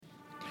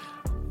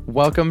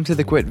Welcome to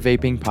the Quit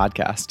Vaping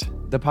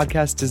Podcast, the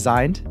podcast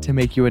designed to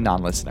make you a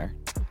non-listener.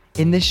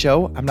 In this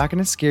show, I'm not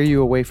going to scare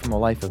you away from a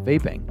life of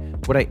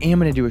vaping. What I am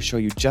going to do is show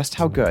you just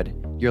how good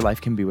your life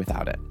can be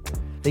without it.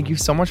 Thank you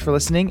so much for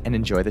listening and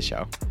enjoy the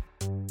show.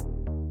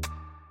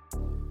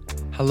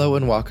 Hello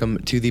and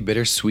welcome to the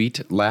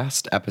bittersweet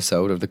last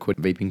episode of the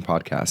Quit Vaping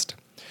Podcast.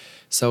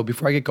 So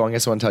before I get going, I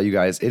just want to tell you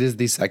guys, it is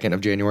the 2nd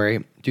of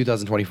January,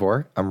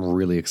 2024. I'm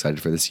really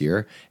excited for this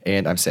year,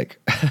 and I'm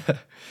sick.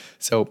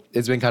 So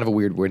it's been kind of a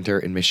weird winter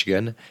in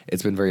Michigan.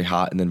 It's been very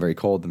hot and then very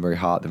cold, then very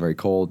hot, then very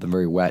cold, then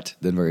very wet,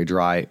 then very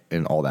dry,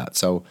 and all that.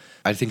 So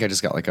I think I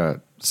just got like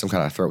some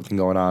kind of throat thing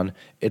going on.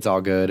 It's all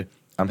good.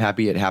 I'm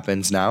happy it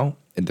happens now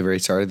at the very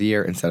start of the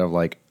year instead of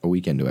like a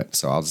week into it.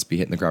 So I'll just be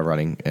hitting the ground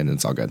running and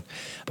it's all good.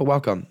 But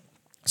welcome.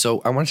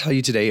 So I want to tell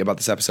you today about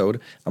this episode.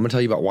 I'm going to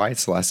tell you about why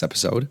it's the last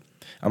episode.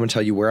 I'm going to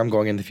tell you where I'm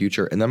going in the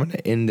future. And then I'm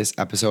going to end this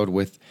episode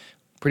with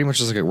pretty much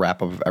just like a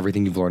wrap up of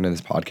everything you've learned in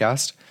this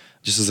podcast,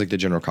 just as like the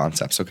general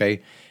concepts,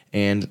 okay?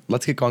 And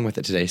let's get going with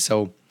it today.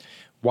 So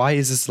why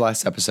is this the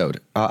last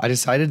episode? I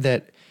decided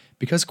that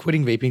because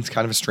quitting vaping is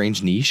kind of a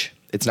strange niche,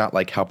 it's not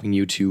like helping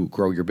you to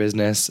grow your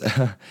business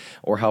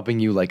or helping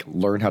you like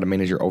learn how to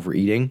manage your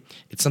overeating.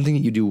 It's something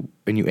that you do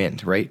and you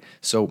end, right?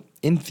 So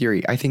in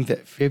theory, I think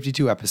that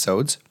 52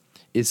 episodes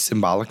is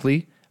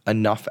symbolically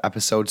enough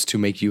episodes to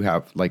make you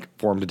have like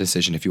formed a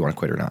decision if you want to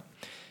quit or not.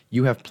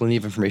 You have plenty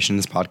of information in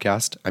this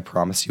podcast. I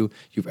promise you,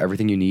 you have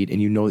everything you need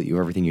and you know that you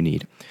have everything you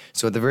need.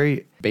 So at the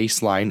very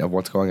baseline of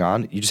what's going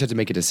on, you just have to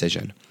make a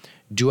decision.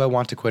 Do I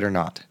want to quit or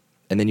not?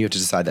 And then you have to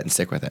decide that and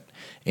stick with it.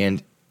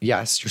 And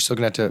yes, you're still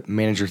going to have to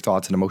manage your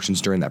thoughts and emotions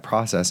during that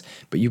process,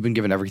 but you've been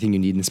given everything you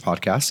need in this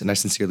podcast, and I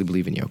sincerely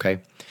believe in you, okay?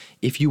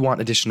 If you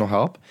want additional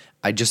help,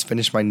 I just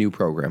finished my new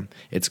program.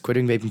 It's a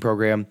quitting vaping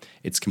program.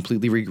 It's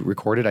completely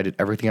recorded. I did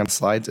everything on the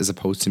slides as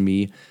opposed to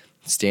me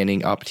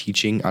standing up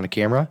teaching on a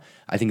camera.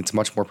 I think it's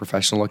much more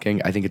professional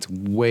looking. I think it's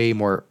way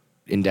more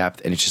in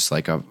depth, and it's just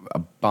like a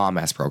bomb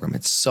ass program.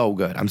 It's so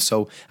good.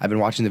 I've been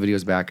watching the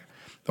videos back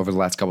over the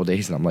last couple of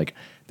days, and I'm like,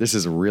 this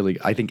is really,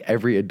 I think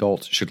every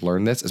adult should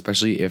learn this,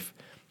 especially if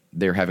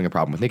they're having a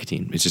problem with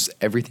nicotine. It's just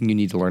everything you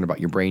need to learn about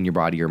your brain, your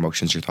body, your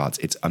emotions, your thoughts.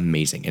 It's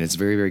amazing. And it's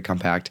very, very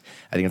compact.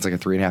 I think it's like a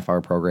 3.5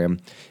 hour program,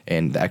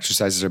 and the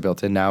exercises are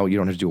built in now. You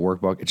don't have to do a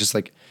workbook. It's just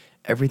like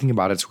everything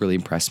about it's really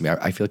impressed me.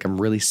 I feel like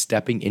I'm really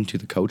stepping into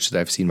the coach that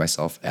I've seen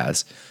myself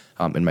as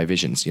in my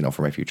visions,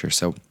 for my future.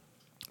 So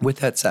with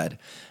that said,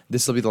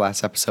 this will be the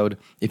last episode.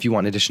 If you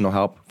want additional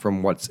help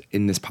from what's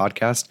in this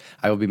podcast,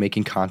 I will be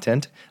making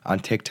content on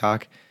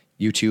TikTok,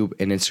 YouTube,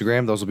 and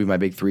Instagram. Those will be my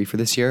big 3 for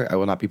this year. I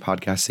will not be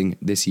podcasting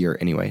this year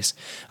anyways.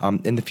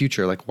 In the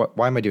future,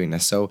 why am I doing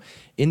this? So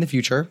in the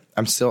future,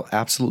 I'm still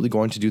absolutely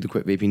going to do the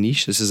Quit Vaping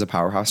niche. This is a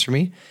powerhouse for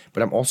me,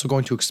 but I'm also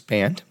going to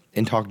expand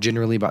and talk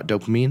generally about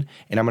dopamine.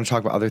 And I'm going to talk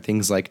about other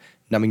things like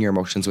numbing your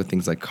emotions with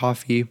things like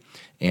coffee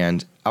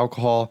and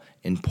alcohol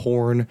and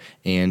porn.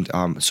 And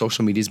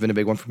social media has been a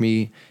big one for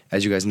me.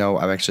 As you guys know,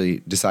 I've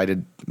actually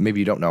decided, maybe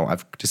you don't know,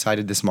 I've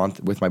decided this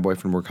month with my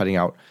boyfriend, we're cutting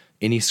out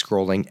any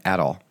scrolling at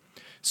all.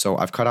 So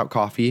I've cut out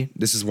coffee.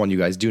 This is one you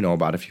guys do know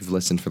about if you've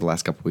listened for the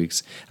last couple of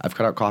weeks. I've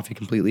cut out coffee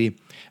completely.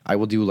 I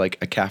will do like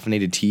a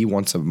caffeinated tea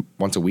once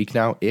a week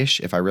now-ish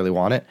if I really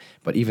want it.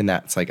 But even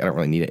that, it's like I don't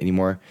really need it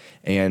anymore.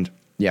 And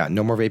yeah,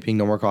 no more vaping,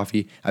 no more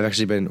coffee. I've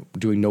actually been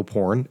doing no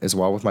porn as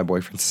well with my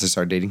boyfriend since I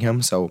started dating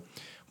him. So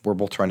we're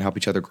both trying to help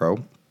each other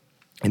grow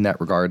in that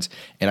regards.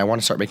 And I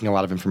want to start making a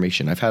lot of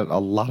information. I've had a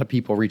lot of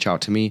people reach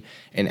out to me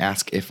and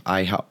ask if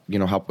I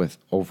help with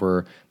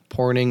over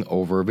porning,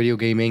 over video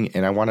gaming,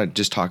 and I want to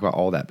just talk about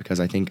all that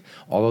because I think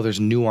although there's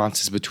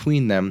nuances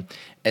between them,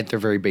 at their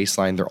very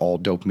baseline, they're all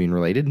dopamine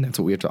related, and that's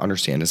what we have to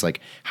understand is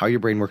like how your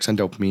brain works on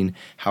dopamine,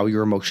 how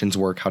your emotions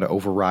work, how to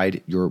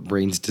override your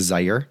brain's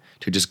desire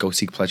to just go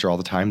seek pleasure all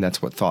the time.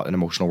 That's what thought and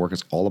emotional work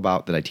is all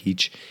about that I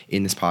teach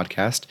in this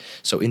podcast.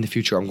 So in the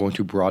future, I'm going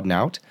to broaden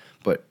out,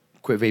 but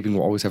Quit Vaping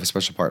will always have a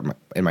special part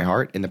in my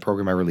heart, and the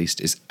program I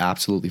released is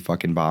absolutely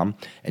fucking bomb,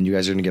 and you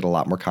guys are going to get a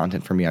lot more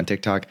content from me on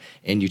TikTok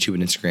and YouTube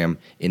and Instagram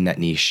in that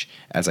niche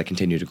as I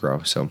continue to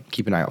grow. So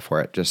keep an eye out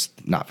for it,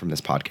 just not from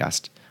this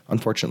podcast,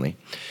 unfortunately.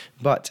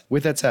 But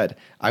with that said,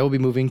 I will be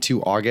moving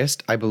to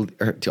August.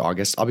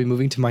 I'll be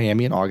moving to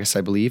Miami in August,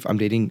 I believe. I'm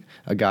dating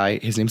a guy,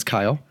 his name's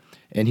Kyle,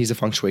 and he's a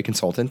feng shui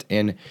consultant,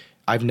 and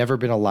I've never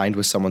been aligned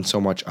with someone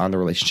so much on the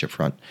relationship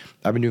front.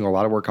 I've been doing a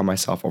lot of work on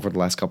myself over the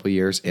last couple of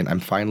years, and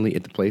I'm finally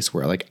at the place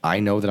where like I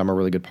know that I'm a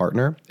really good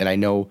partner, and I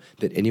know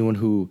that anyone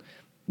who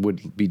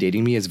would be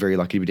dating me is very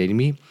lucky to be dating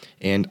me.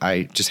 And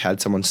I just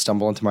had someone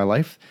stumble into my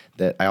life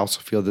that I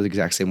also feel the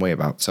exact same way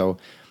about. So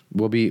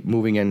we'll be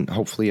moving in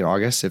hopefully in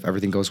August if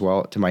everything goes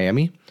well to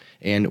Miami.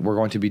 And we're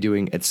going to be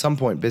doing at some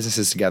point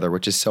businesses together,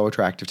 which is so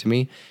attractive to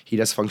me. He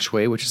does feng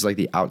shui, which is like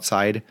the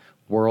outside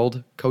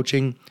world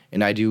coaching,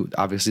 and I do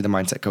obviously the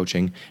mindset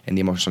coaching and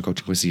the emotional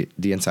coaching with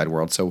the inside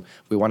world. So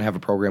we want to have a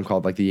program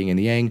called like the yin and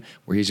the yang,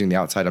 where he's doing the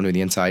outside, I'm doing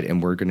the inside,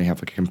 and we're going to have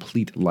like a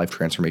complete life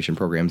transformation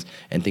programs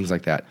and things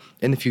like that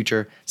in the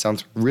future.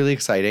 Sounds really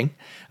exciting,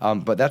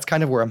 but that's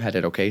kind of where I'm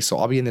headed. Okay, so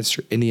I'll be in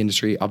the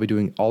industry. I'll be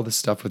doing all this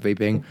stuff with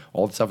vaping,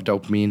 all the stuff with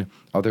dopamine,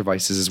 other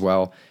vices as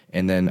well,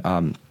 and then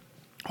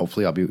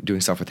hopefully I'll be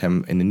doing stuff with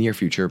him in the near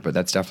future. But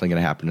that's definitely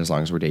going to happen as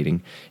long as we're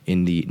dating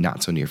in the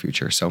not so near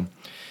future. So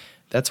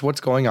that's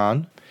what's going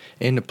on.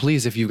 And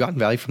please, if you've gotten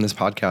value from this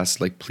podcast,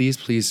 like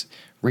please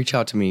reach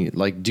out to me,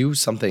 like do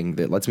something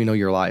that lets me know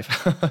you're alive.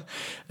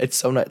 It's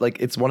so nice. Like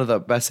it's one of the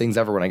best things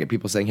ever when I get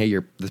people saying, hey,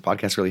 this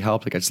podcast really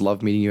helped. Like I just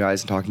love meeting you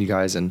guys and talking to you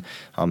guys. And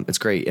it's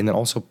great. And then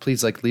also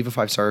please like leave a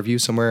 5-star review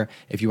somewhere.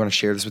 If you want to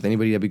share this with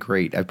anybody, that'd be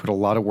great. I put a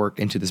lot of work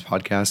into this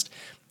podcast,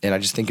 and I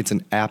just think it's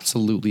an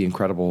absolutely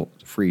incredible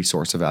free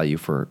source of value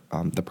for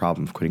the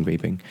problem of quitting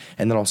vaping.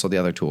 And then also the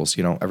other tools,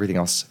 everything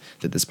else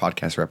that this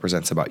podcast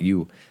represents about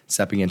you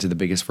stepping into the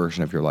biggest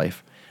version of your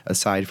life,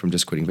 aside from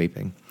just quitting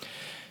vaping.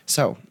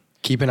 So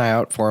keep an eye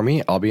out for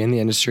me. I'll be in the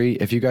industry.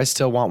 If you guys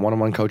still want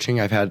one-on-one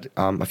coaching, I've had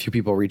a few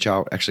people reach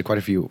out, actually quite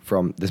a few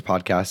from this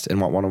podcast,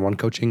 and want one-on-one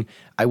coaching.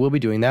 I will be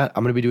doing that.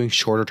 I'm going to be doing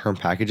shorter term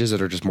packages that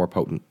are just more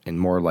potent and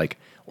more like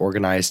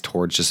organized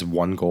towards just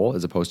one goal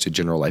as opposed to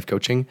general life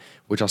coaching,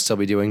 which I'll still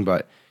be doing.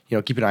 But,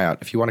 keep an eye out.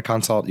 If you want to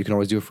consult, you can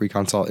always do a free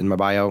consult in my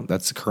bio.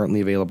 That's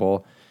currently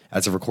available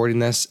as of recording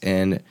this.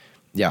 And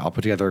yeah, I'll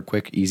put together a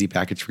quick, easy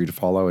package for you to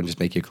follow and just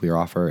make you a clear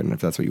offer. And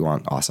if that's what you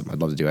want, awesome. I'd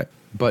love to do it.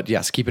 But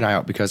yes, keep an eye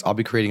out because I'll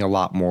be creating a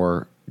lot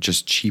more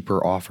just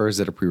cheaper offers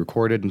that are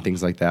pre-recorded and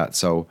things like that.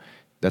 So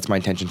that's my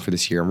intention for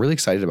this year. I'm really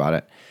excited about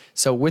it.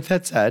 So with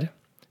that said,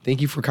 thank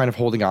you for kind of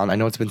holding on. I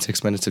know it's been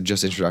 6 minutes of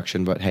just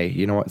introduction, but hey,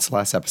 you know what? It's the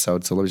last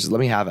episode, so let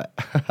me have it.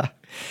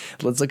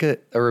 Let's look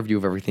at a review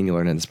of everything you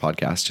learned in this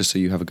podcast, just so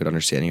you have a good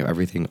understanding of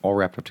everything all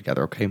wrapped up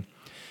together, okay?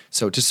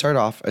 So to start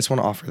off, I just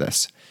want to offer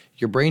this.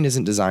 Your brain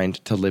isn't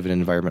designed to live in an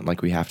environment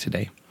like we have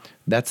today.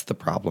 That's the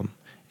problem.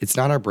 It's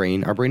not our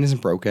brain. Our brain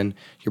isn't broken.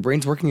 Your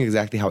brain's working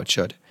exactly how it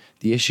should.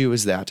 The issue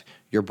is that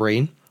your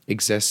brain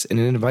exists in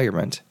an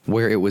environment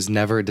where it was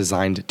never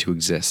designed to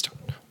exist.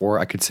 Or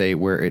I could say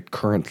where it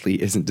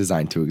currently isn't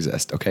designed to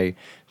exist, okay?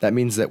 That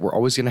means that we're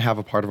always going to have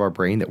a part of our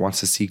brain that wants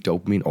to seek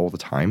dopamine all the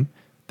time.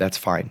 That's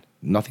fine.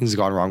 Nothing's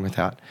gone wrong with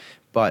that.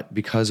 But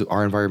because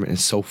our environment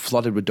is so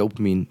flooded with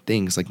dopamine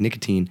things like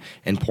nicotine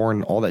and porn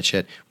and all that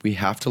shit, we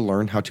have to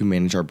learn how to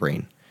manage our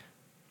brain.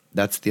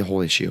 That's the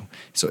whole issue.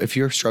 So if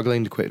you're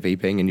struggling to quit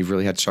vaping and you've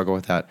really had to struggle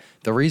with that,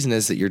 the reason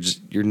is that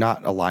you're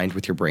not aligned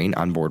with your brain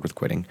on board with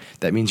quitting.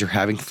 That means you're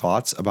having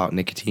thoughts about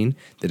nicotine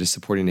that is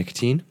supporting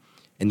nicotine,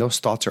 and those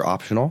thoughts are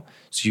optional.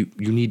 So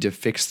you need to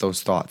fix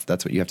those thoughts.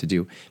 That's what you have to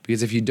do.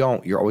 Because if you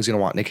don't, you're always going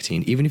to want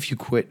nicotine. Even if you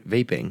quit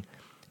vaping,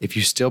 if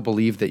you still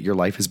believe that your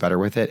life is better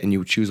with it and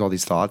you choose all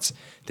these thoughts,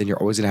 then you're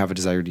always going to have a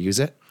desire to use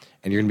it,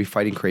 and you're going to be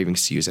fighting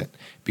cravings to use it.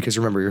 Because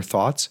remember, your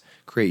thoughts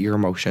create your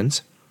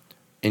emotions,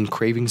 and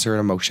cravings are an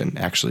emotion,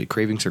 actually.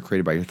 Cravings are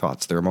created by your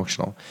thoughts. They're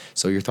emotional.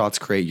 So your thoughts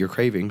create your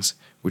cravings,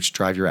 which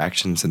drive your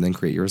actions and then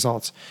create your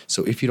results.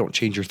 So if you don't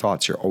change your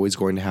thoughts, you're always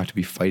going to have to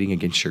be fighting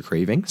against your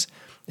cravings.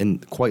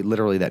 And quite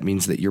literally, that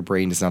means that your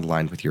brain is not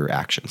aligned with your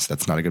actions.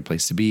 That's not a good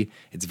place to be.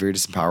 It's very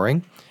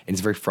disempowering, and it's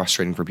very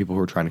frustrating for people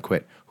who are trying to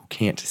quit, who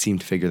can't seem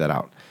to figure that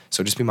out.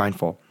 So just be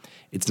mindful.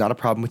 It's not a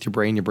problem with your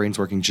brain. Your brain's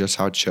working just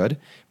how it should.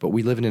 But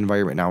we live in an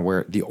environment now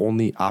where the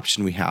only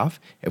option we have,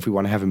 if we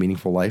want to have a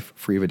meaningful life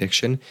free of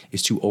addiction,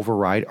 is to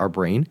override our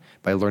brain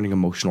by learning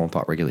emotional and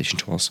thought regulation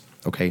tools.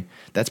 Okay?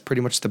 That's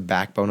pretty much the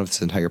backbone of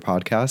this entire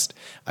podcast.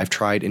 I've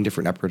tried in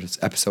different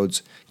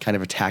episodes kind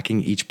of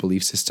attacking each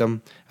belief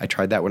system. I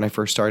tried that when I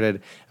first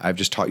started. I've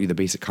just taught you the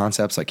basic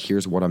concepts. Like,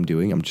 here's what I'm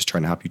doing. I'm just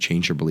trying to help you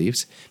change your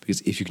beliefs.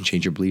 Because if you can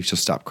change your beliefs, you'll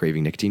stop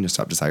craving nicotine. You'll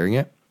stop desiring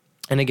it.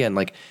 And again,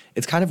 like,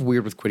 it's kind of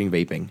weird with quitting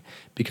vaping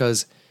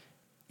because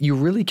you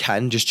really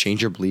can just change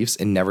your beliefs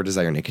and never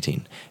desire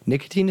nicotine.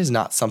 Nicotine is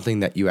not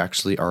something that you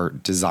actually are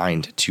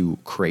designed to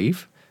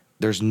crave.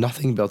 There's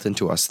nothing built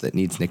into us that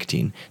needs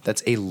nicotine.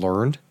 That's a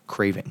learned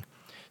craving.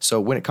 So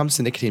when it comes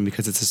to nicotine,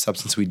 because it's a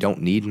substance we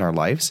don't need in our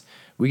lives,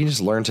 we can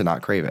just learn to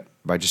not crave it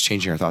by just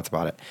changing our thoughts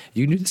about it.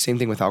 You can do the same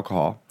thing with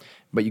alcohol,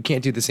 but you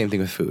can't do the same thing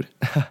with food.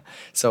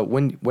 So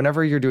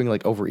whenever you're doing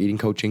like overeating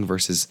coaching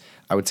versus,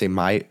 I would say,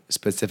 my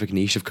specific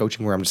niche of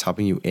coaching where I'm just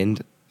helping you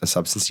end a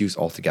substance use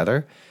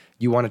altogether,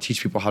 you want to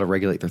teach people how to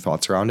regulate their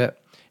thoughts around it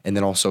and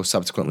then also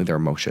subsequently their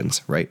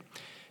emotions, right?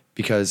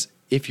 Because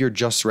if you're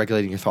just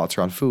regulating your thoughts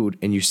around food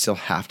and you still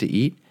have to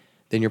eat,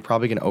 then you're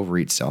probably going to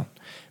overeat still.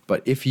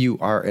 But if you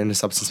are in a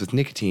substance with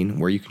nicotine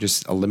where you can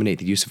just eliminate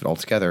the use of it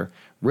altogether,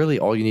 really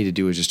all you need to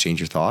do is just change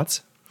your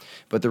thoughts.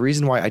 But the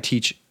reason why I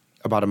teach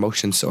about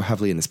emotions so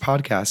heavily in this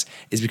podcast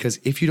is because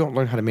if you don't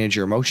learn how to manage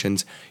your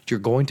emotions, you're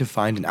going to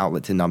find an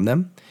outlet to numb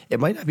them. It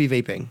might not be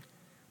vaping,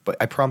 but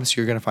I promise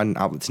you're going to find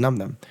an outlet to numb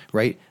them,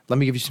 right? Let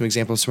me give you some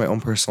examples from my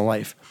own personal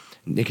life.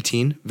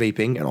 Nicotine,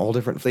 vaping, and all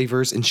different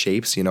flavors and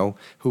shapes,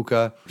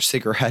 hookah,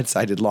 cigarettes,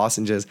 I did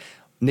lozenges,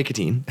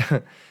 nicotine.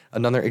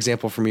 Another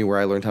example for me where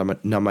I learned how to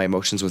numb my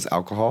emotions was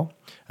alcohol.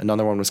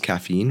 Another one was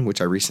caffeine,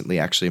 which I recently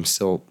actually am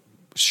still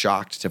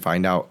shocked to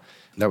find out.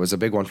 That was a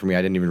big one for me.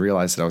 I didn't even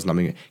realize that I was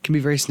numbing it. It can be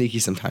very sneaky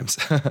sometimes.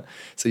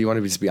 So you want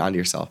to just be onto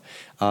yourself.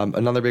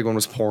 Another big one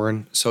was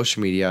porn,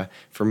 social media.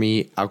 For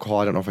me, alcohol,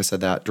 I don't know if I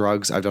said that.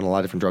 Drugs, I've done a lot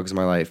of different drugs in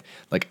my life.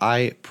 Like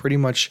I pretty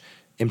much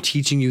am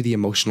teaching you the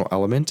emotional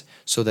element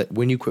so that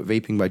when you quit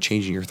vaping by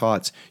changing your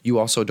thoughts, you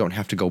also don't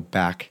have to go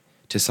back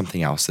to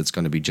something else that's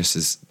going to be just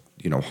as,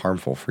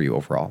 harmful for you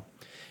overall.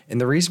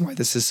 And the reason why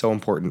this is so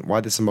important,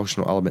 why this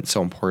emotional element is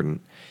so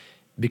important,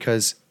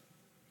 because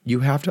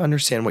you have to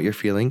understand what you're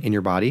feeling in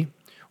your body,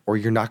 or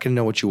you're not going to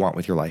know what you want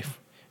with your life.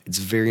 It's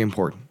very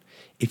important.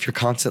 If you're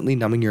constantly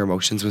numbing your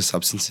emotions with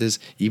substances,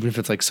 even if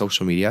it's like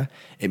social media,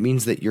 it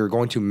means that you're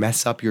going to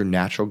mess up your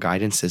natural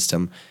guidance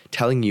system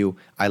telling you,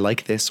 I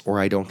like this or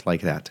I don't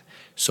like that.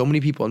 So many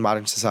people in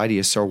modern society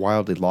are so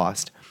wildly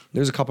lost.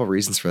 There's a couple of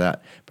reasons for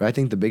that, but I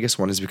think the biggest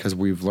one is because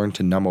we've learned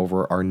to numb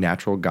over our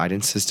natural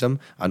guidance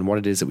system on what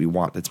it is that we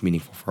want that's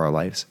meaningful for our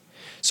lives.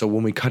 So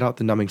when we cut out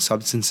the numbing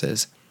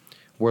substances,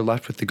 we're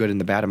left with the good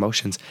and the bad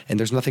emotions, and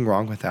there's nothing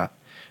wrong with that.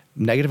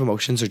 Negative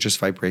emotions are just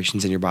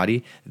vibrations in your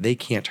body. They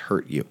can't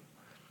hurt you.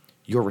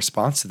 Your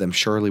response to them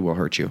surely will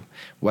hurt you.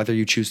 Whether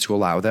you choose to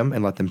allow them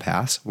and let them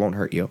pass won't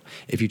hurt you.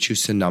 If you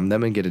choose to numb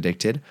them and get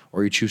addicted,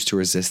 or you choose to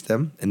resist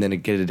them and then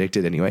get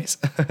addicted anyways,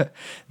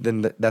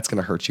 then that's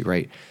going to hurt you,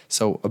 right?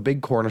 So a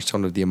big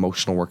cornerstone of the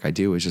emotional work I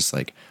do is just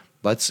like,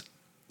 let's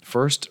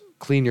first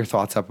clean your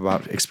thoughts up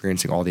about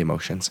experiencing all the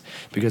emotions,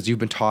 because you've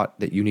been taught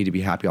that you need to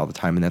be happy all the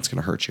time, and that's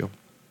going to hurt you.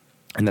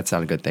 And that's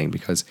not a good thing,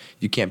 because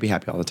you can't be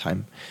happy all the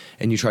time.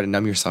 And you try to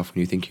numb yourself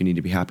when you think you need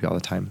to be happy all the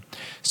time.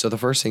 So the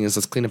first thing is,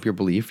 let's clean up your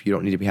belief. You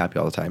don't need to be happy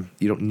all the time.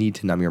 You don't need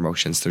to numb your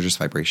emotions. They're just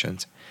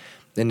vibrations.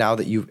 And now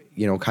that you've,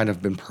 kind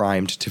of been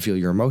primed to feel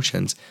your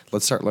emotions,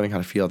 let's start learning how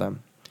to feel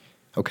them.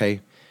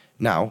 Okay?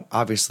 Now,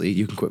 obviously,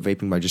 you can quit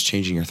vaping by just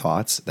changing your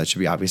thoughts. That should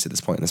be obvious at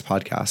this point in this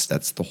podcast.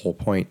 That's the whole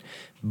point.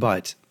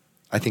 But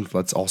I think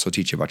let's also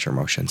teach you about your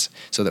emotions,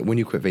 so that when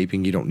you quit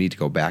vaping, you don't need to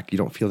go back. You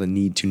don't feel the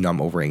need to numb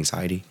over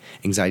anxiety.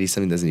 Anxiety is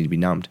something that doesn't need to be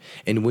numbed.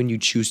 And when you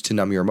choose to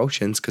numb your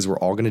emotions, because we're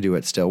all going to do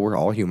it still, we're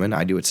all human.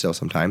 I do it still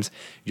sometimes.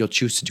 You'll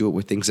choose to do it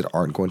with things that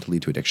aren't going to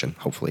lead to addiction,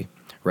 hopefully,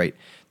 right?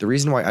 The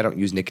reason why I don't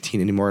use nicotine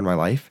anymore in my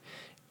life,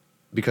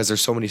 because there's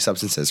so many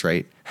substances,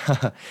 right?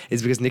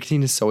 is because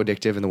nicotine is so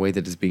addictive in the way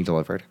that it's being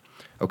delivered.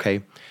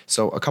 Okay,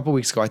 so a couple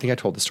weeks ago, I think I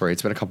told the story.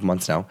 It's been a couple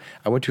months now.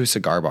 I went to a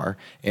cigar bar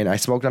and I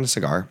smoked on a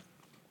cigar.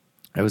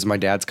 It was my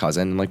dad's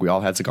cousin, and like we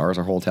all had cigars,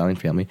 our whole Italian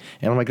family.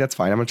 And I'm like, that's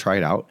fine, I'm gonna try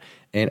it out.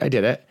 And I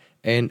did it,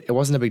 and it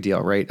wasn't a big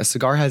deal, right? A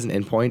cigar has an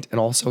endpoint, and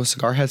also a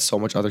cigar has so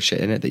much other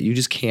shit in it that you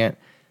just can't,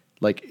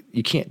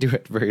 you can't do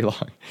it very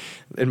long,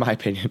 in my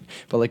opinion.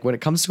 But like when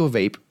it comes to a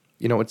vape,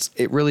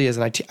 it really is,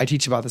 and I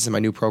teach about this in my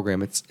new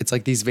program. It's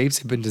like these vapes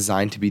have been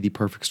designed to be the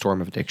perfect storm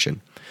of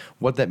addiction.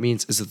 What that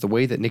means is that the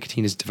way that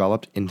nicotine is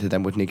developed into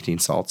them with nicotine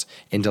salts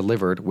and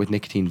delivered with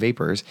nicotine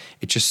vapors,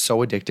 it's just so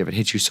addictive. It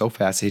hits you so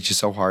fast, it hits you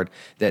so hard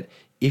that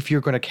if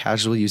you're going to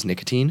casually use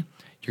nicotine,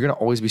 you're going to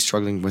always be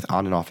struggling with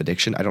on and off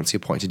addiction. I don't see a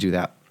point to do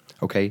that.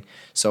 Okay,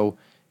 so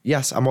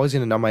yes, I'm always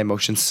going to numb my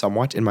emotions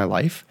somewhat in my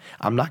life.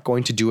 I'm not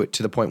going to do it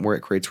to the point where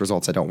it creates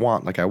results I don't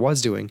want, like I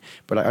was doing,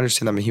 but I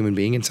understand I'm a human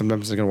being, and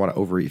sometimes I'm going to want to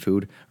overeat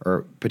food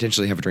or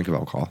potentially have a drink of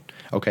alcohol.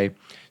 Okay,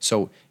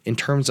 so in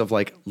terms of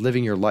like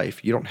living your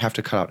life, you don't have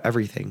to cut out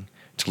everything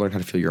to learn how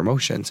to feel your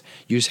emotions.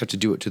 You just have to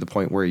do it to the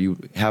point where you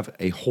have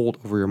a hold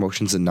over your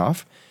emotions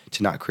enough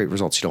to not create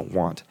results you don't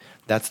want.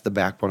 That's the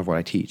backbone of what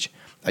I teach.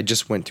 I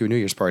just went to a New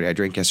Year's party. I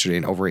drank yesterday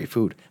and overate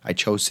food. I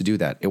chose to do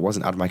that. It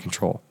wasn't out of my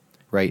control,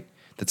 right?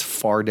 That's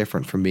far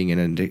different from being in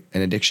an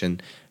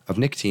addiction of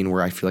nicotine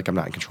where I feel like I'm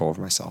not in control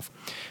over myself.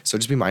 So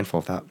just be mindful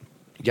of that.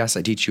 Yes,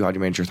 I teach you how to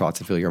manage your thoughts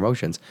and feel your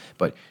emotions,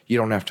 but you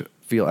don't have to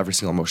feel every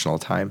single emotion all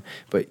the time.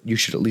 But you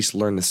should at least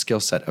learn the skill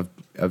set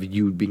of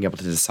you being able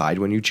to decide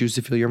when you choose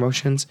to feel your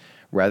emotions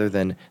rather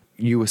than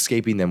you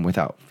escaping them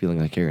without feeling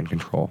like you're in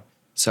control.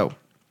 So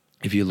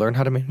if you learn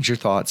how to manage your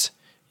thoughts,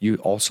 you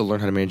also learn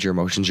how to manage your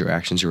emotions, your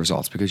actions, your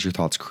results, because your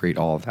thoughts create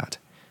all of that.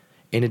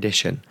 In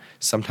addition,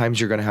 sometimes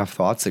you're going to have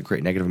thoughts that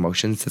create negative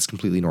emotions. That's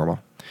completely normal,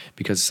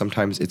 because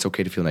sometimes it's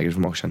okay to feel negative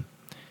emotion,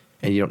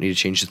 and you don't need to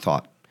change the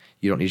thought.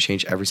 You don't need to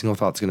change every single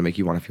thought that's going to make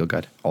you want to feel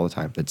good all the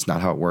time. That's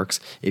not how it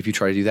works. If you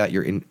try to do that,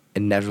 you're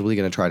inevitably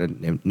going to try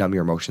to numb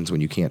your emotions when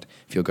you can't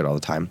feel good all the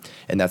time,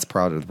 and that's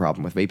part of the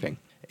problem with vaping.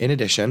 In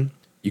addition,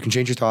 you can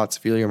change your thoughts,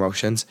 feel your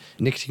emotions.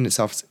 Nicotine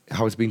itself,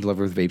 how it's being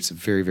delivered with vapes, is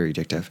very, very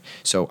addictive.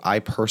 So I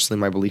personally,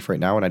 my belief right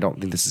now, and I don't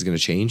think this is going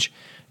to change,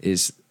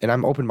 is, and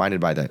I'm open-minded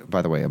by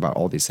the way, about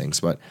all these things,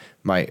 but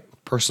my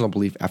personal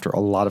belief after a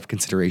lot of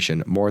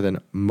consideration, more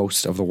than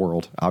most of the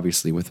world,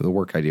 obviously, with the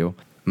work I do,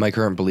 my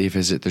current belief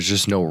is that there's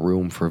just no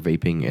room for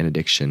vaping and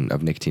addiction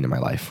of nicotine in my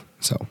life.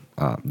 So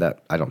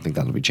that I don't think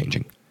that'll be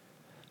changing.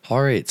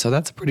 All right, so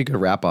that's a pretty good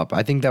wrap up.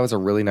 I think that was a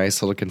really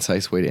nice little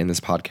concise way to end this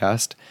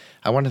podcast.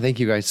 I want to thank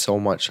you guys so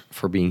much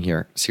for being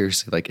here.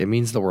 Seriously, like it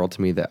means the world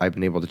to me that I've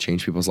been able to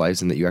change people's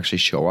lives and that you actually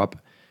show up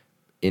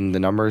in the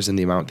numbers and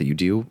the amount that you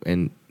do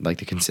and like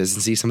the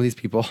consistency. Some of these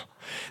people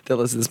that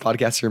listen to this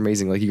podcast are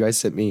amazing. Like you guys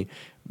sent me,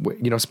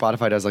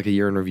 Spotify does like a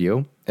year in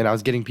review, and I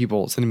was getting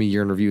people sending me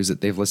year in reviews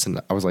that they've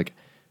listened. I was like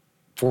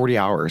 40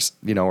 hours,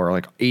 or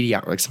like 80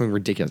 hours, like something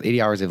ridiculous.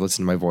 80 hours they've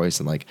listened to my voice,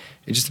 and like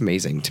it's just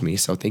amazing to me.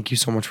 So thank you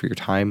so much for your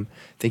time.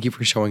 Thank you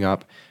for showing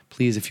up.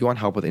 Please, if you want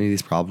help with any of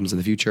these problems in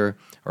the future,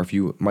 or if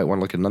you might want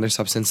to look at another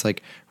substance,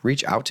 like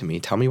reach out to me.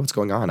 Tell me what's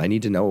going on. I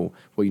need to know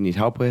what you need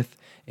help with.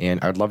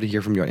 And I'd love to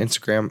hear from you on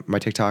Instagram. My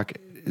TikTok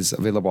is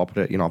available. I'll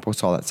put it, I'll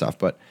post all that stuff,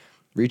 but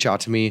reach out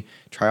to me,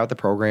 try out the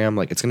program.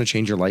 Like it's going to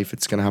change your life.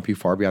 It's going to help you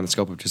far beyond the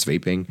scope of just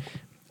vaping.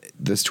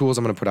 These tools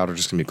I'm going to put out are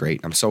just going to be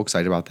great. I'm so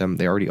excited about them.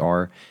 They already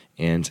are.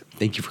 And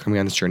thank you for coming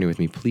on this journey with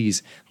me.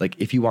 Please, like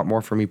if you want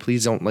more from me,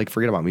 please don't like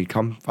forget about me.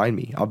 Come find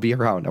me. I'll be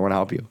around. I want to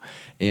help you.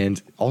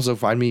 And also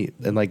find me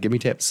and like give me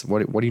tips.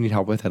 What do you need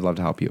help with? I'd love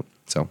to help you.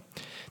 So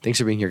thanks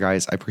for being here,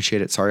 guys. I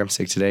appreciate it. Sorry I'm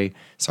sick today.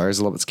 Sorry I was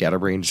a little bit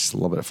scatterbrained, just a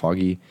little bit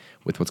foggy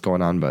with what's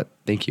going on. But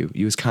thank you.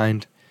 You is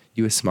kind.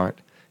 You is smart.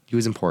 You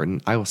is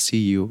important. I will see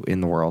you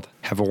in the world.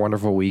 Have a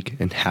wonderful week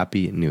and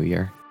happy New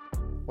Year.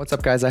 What's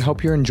up, guys? I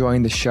hope you're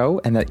enjoying the show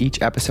and that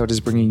each episode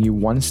is bringing you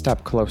one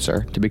step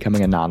closer to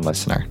becoming a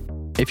non-listener.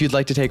 If you'd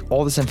like to take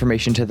all this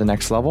information to the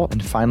next level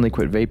and finally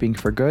quit vaping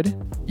for good,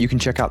 you can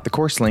check out the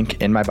course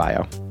link in my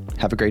bio.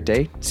 Have a great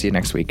day. See you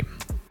next week.